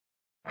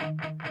Hello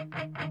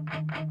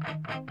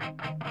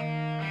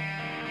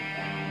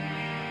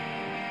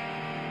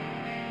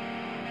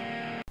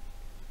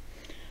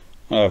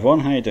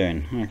everyone, how you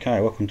doing? Okay,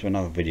 welcome to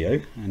another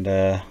video, and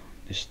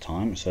this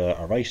time it's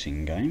a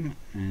racing game,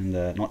 and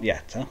not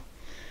Yatta.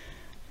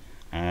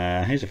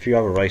 Here's a few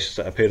other races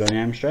that appeared on the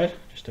Amstrad,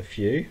 just a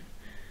few.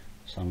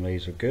 Some of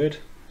these were good,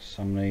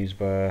 some of these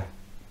were,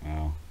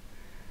 well,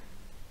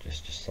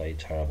 just say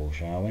terrible,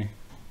 shall we?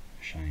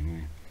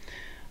 Shame,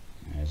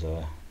 eh?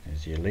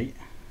 There's the Elite,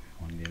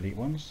 one of the Elite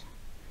ones.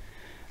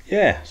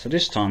 Yeah, so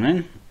this time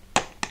then,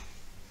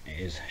 it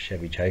is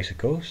Chevy Chase, of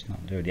course,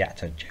 not to do with the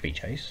Yatta Chevy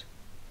Chase.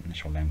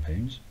 Initial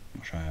lampoons.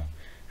 Not sure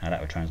how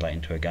that would translate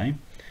into a game.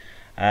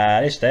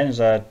 This then is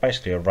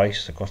basically a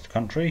race across the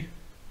country,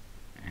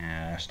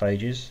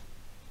 stages,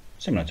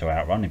 similar to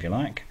Outrun if you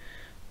like,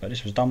 but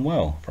this was done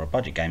well for a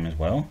budget game as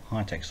well.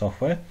 High-tech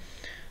software,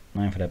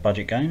 known for their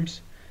budget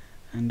games,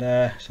 and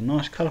it's a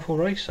nice colourful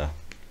racer.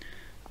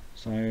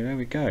 So there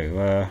we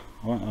go.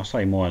 I'll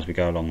say more as we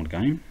go along with the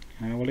game.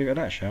 We'll leave it at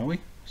that, shall we?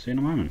 See you in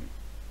a moment.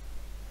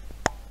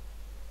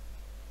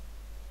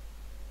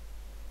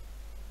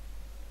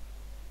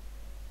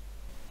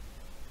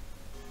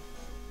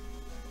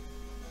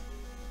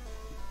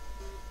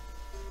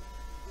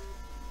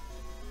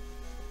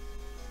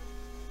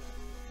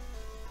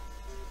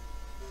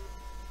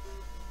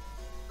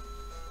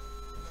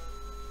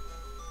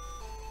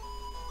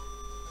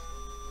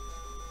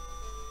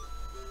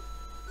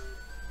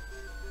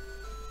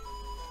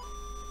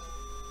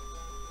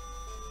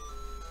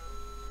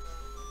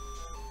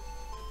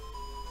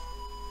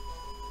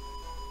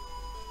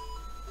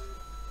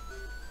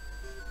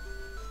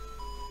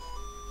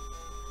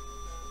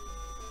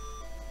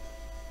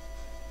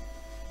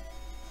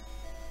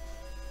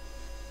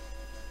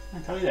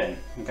 Okay then,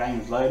 the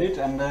game's loaded,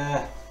 and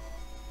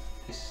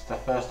this is the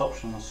first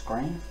option on the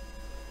screen.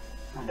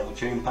 A little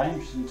tune paint,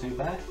 which isn't too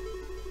bad.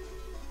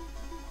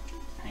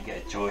 And you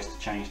get a choice to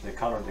change the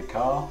colour of the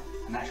car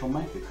and the actual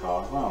make of the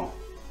car as well.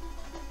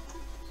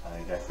 So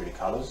you go through the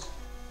colours,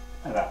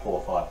 about 4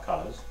 or 5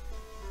 colours.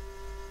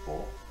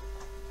 4.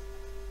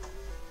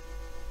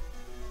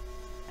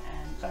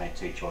 And there's only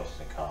 2 choices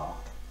of car.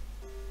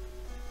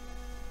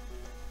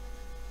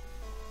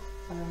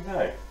 And there we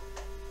go.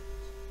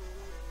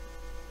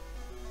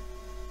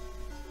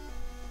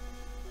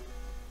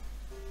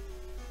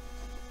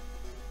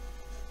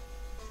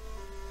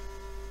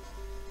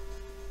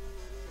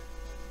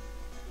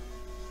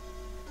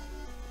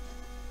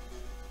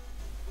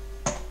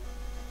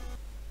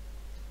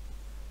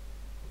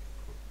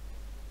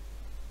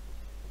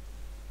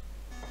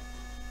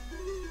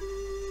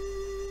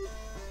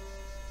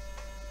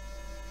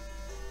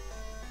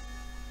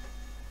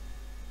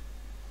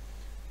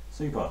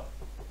 Super.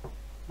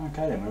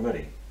 Okay then, we're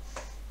ready.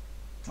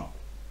 Oh,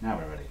 now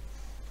we're ready.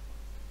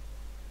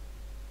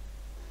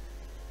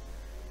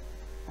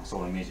 That's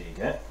all the music you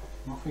get.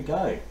 Off we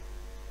go.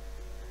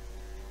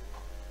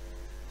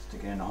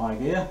 Stick it in the high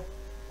gear.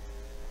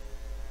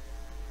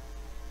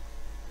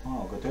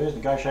 All we've got to do is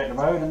negotiate the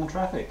road and the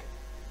traffic.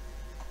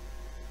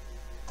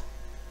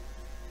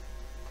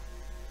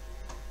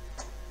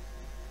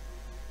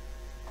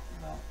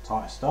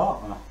 Tight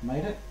start, I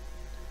made it.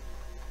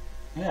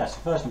 Yeah, so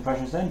first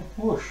impressions then,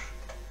 whoosh,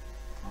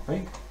 I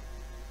think.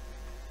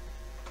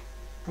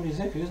 Pretty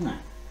zippy, isn't it?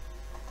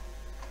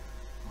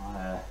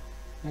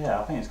 Yeah,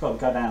 I think it's got to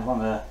go down as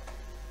one of the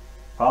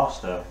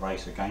faster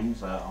racer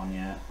games on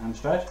your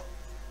Amstrad.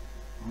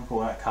 Look at all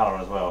that colour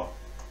as well.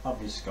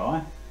 Lovely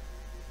sky.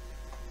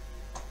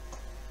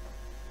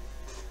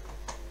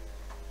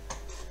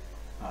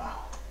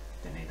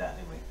 Didn't need that,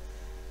 did we? You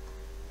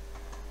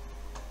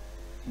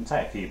can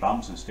take a few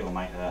bumps and still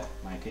make it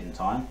in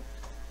time.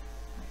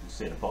 You can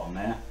see at the bottom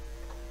there,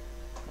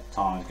 the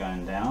time is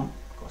going down.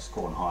 Got a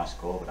score and high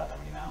score, but that don't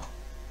really matter.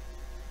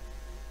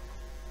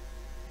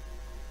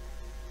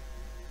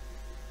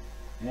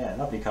 Yeah,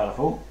 lovely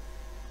colourful.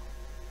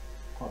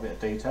 Quite a bit of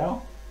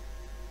detail.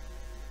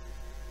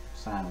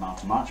 Sound not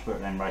too much, but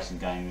then racing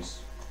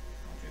games,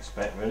 what do you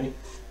expect really?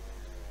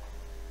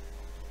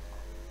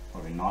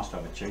 Probably nice to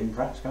have a tune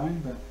perhaps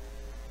going, but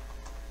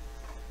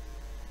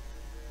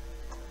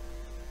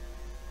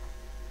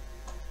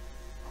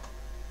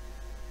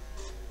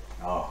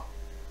oh,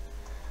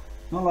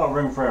 not a lot of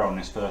room for error on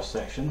this first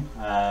section.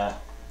 There's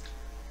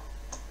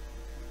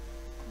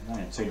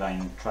only a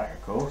 2-lane track,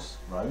 of course,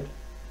 road.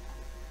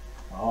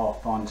 I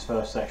find this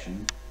first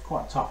section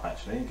quite tough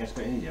actually. It gets a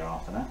bit easier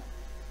after that,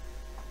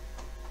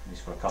 at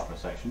least for a couple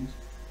of sections.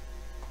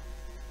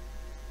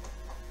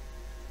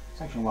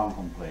 Section 1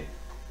 complete.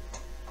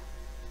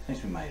 At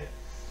least we made it.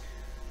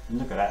 And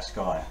look at that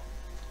sky.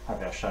 Hope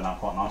that's shown up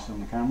quite nicely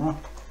on the camera.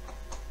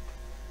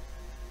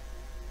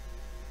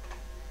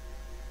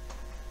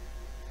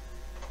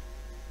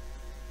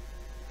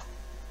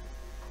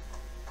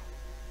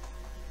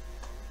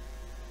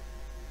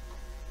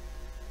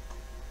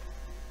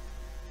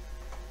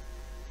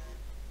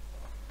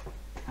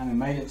 And we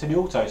made it to the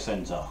auto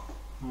centre.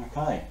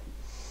 Okay.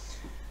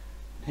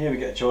 Here we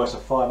get a choice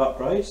of 5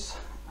 upgrades.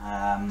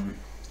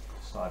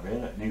 side rear,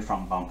 look, new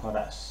front bumper,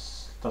 that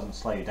doesn't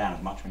slow you down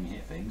as much when you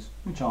hit things,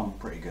 which I'm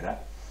pretty good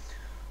at.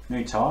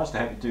 New tyres to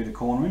help you do the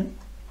cornering,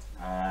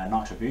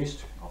 nitro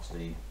boost,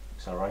 obviously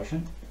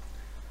acceleration,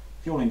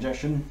 fuel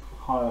injection,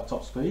 higher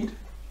top speed,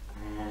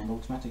 and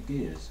automatic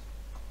gears.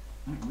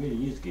 I don't really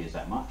use gears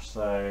that much,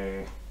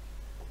 so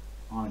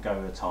I'm going to go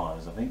with the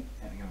tyres. I think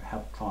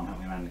try and help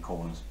me around the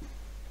corners.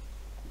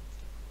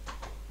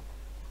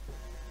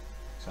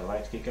 So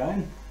let's get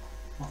going,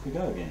 off we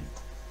go again.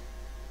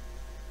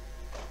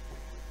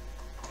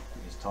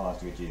 Put these tyres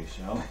to reduce,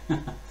 shall we?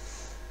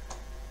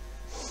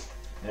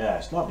 Yeah,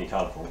 it's lovely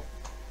colourful.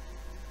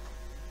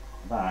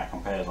 I don't know how it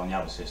compares on the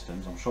other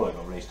systems. I'm sure it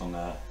got released on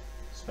the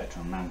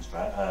Spectrum and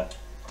Amstrad,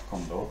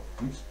 Commodore.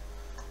 Oops.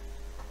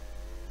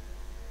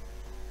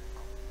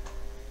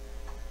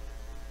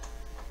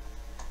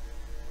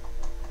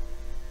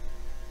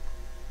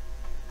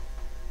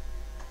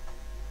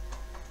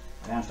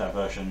 The Amstrad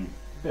version,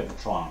 a bit of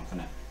a triumph, isn't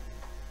it?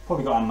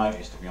 Probably got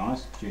unnoticed, to be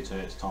honest, due to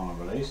its time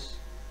of release,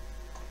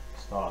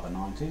 start of the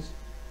 90s.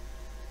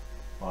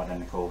 By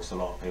then, of course, a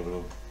lot of people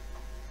will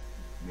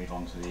move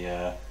on to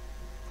the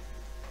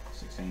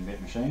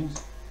 16-bit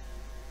machines.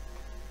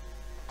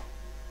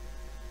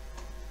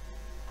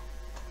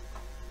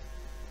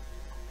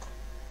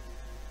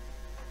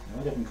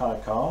 There are different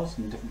coloured cars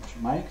and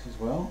different makes as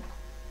well.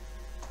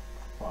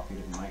 Quite a few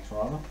different makes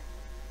rather.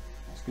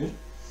 That's good.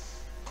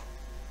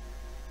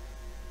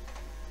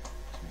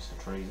 Just missed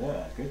the trees there,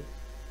 that's good.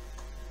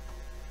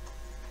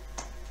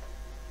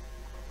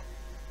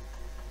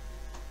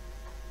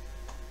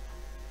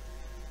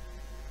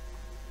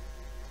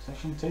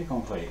 Section 2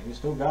 complete, we're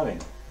still going.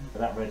 Look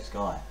at that red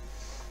sky.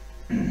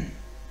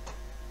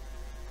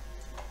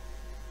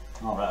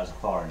 Oh, that is a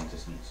firing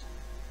distance.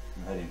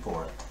 I'm heading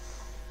for it.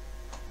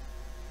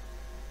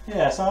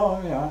 Yeah, so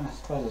I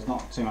suppose there's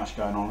not too much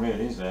going on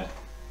really, is there?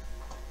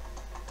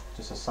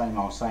 Just the same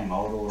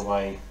old all the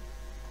way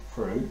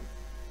through.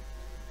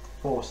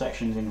 4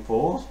 sections in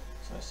 4s,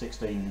 so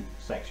 16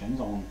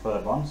 sections on the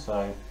third one,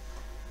 so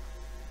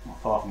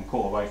not far from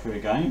quarter way through the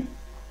game.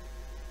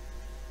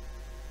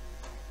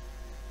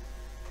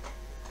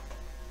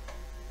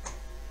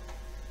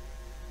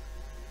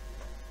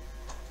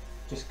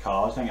 Just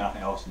cars, don't get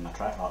nothing else on the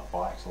track like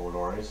bikes or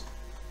lorries.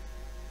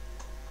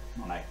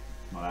 Not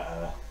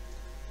that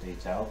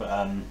detail, but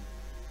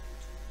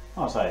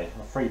I'll say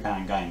a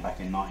 £3 game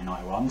back in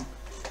 1991.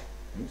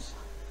 Oops.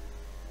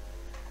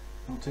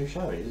 Not too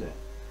showy, is it?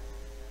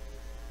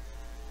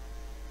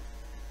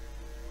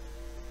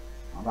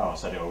 I don't know if I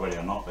said it already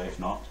or not, but if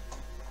not,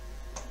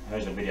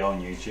 there's a video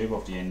on YouTube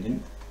of the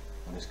ending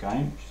of this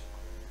game, which is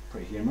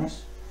pretty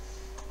humorous.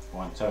 I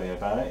won't tell you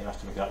about it, you'll have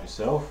to look it up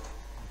yourself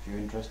if you're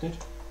interested.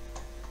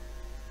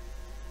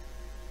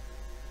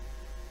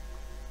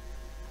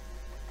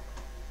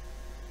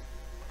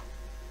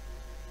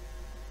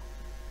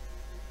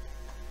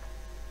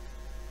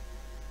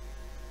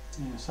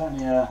 Yeah,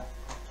 certainly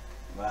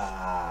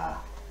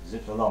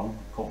zipped along,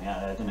 caught me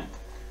out there, didn't it?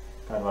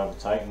 Go to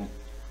overtake and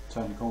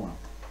turn the corner.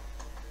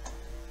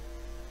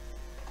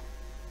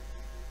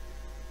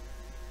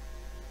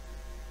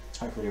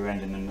 Hopefully we're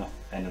ending in the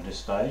end of this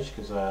stage,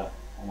 because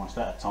almost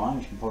out of time.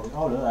 You can probably,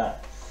 oh look at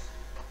that,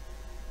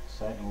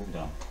 second will be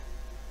done.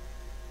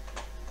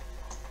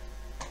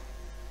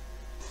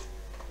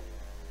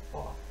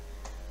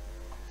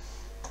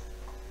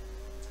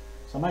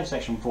 So I made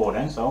section 4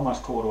 then, so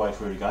almost quarter the way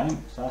through the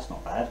game, so that's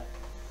not bad.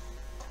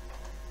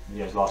 The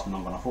video's lasting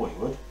longer than I thought it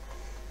would.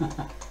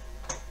 I'm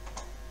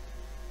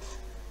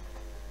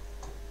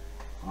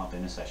not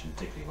doing this section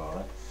particularly well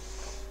though.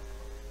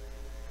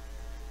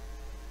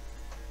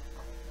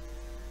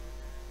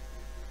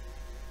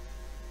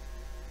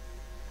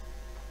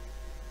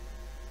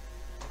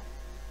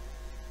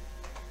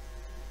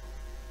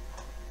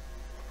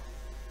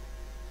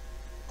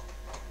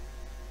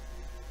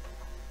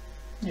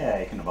 Yeah,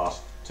 you couldn't have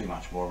asked too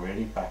much more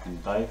really back in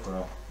the day for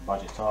a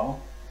budget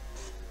title.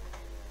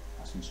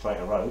 That's some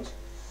straighter roads.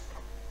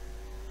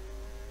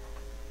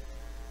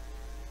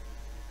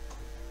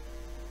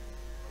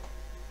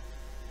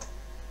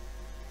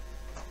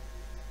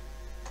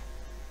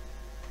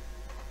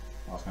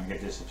 I was going to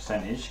give this a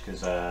percentage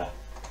because oh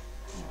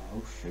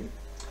shoot,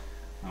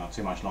 not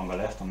too much longer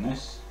left on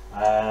this.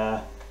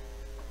 Has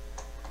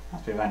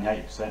to be around the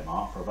 80%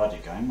 mark for a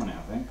budget game, wouldn't it,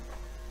 I think?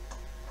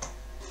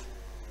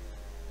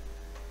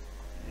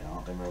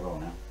 Not doing very well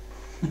now.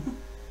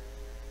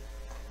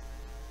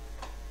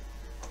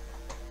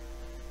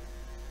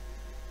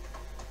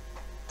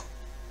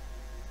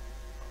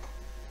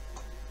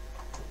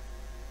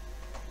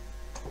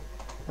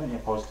 Plenty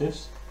of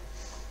positives.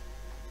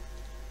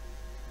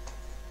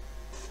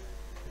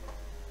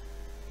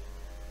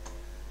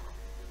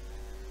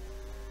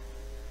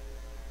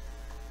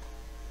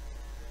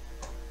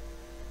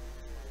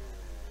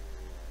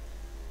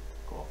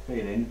 Got a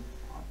feeling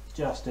I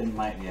just didn't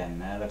make the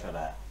end there, look at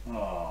that.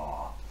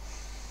 Oh,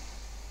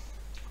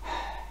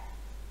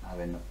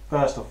 having the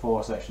first of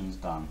 4 sections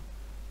done.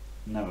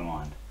 Never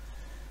mind.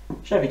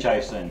 Chevy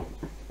chasing,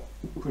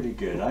 pretty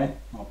good, eh?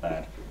 Not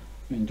bad.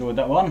 you enjoyed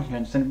that one, if you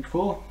haven't seen it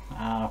before,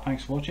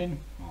 thanks for watching.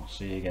 I'll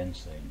see you again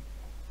soon.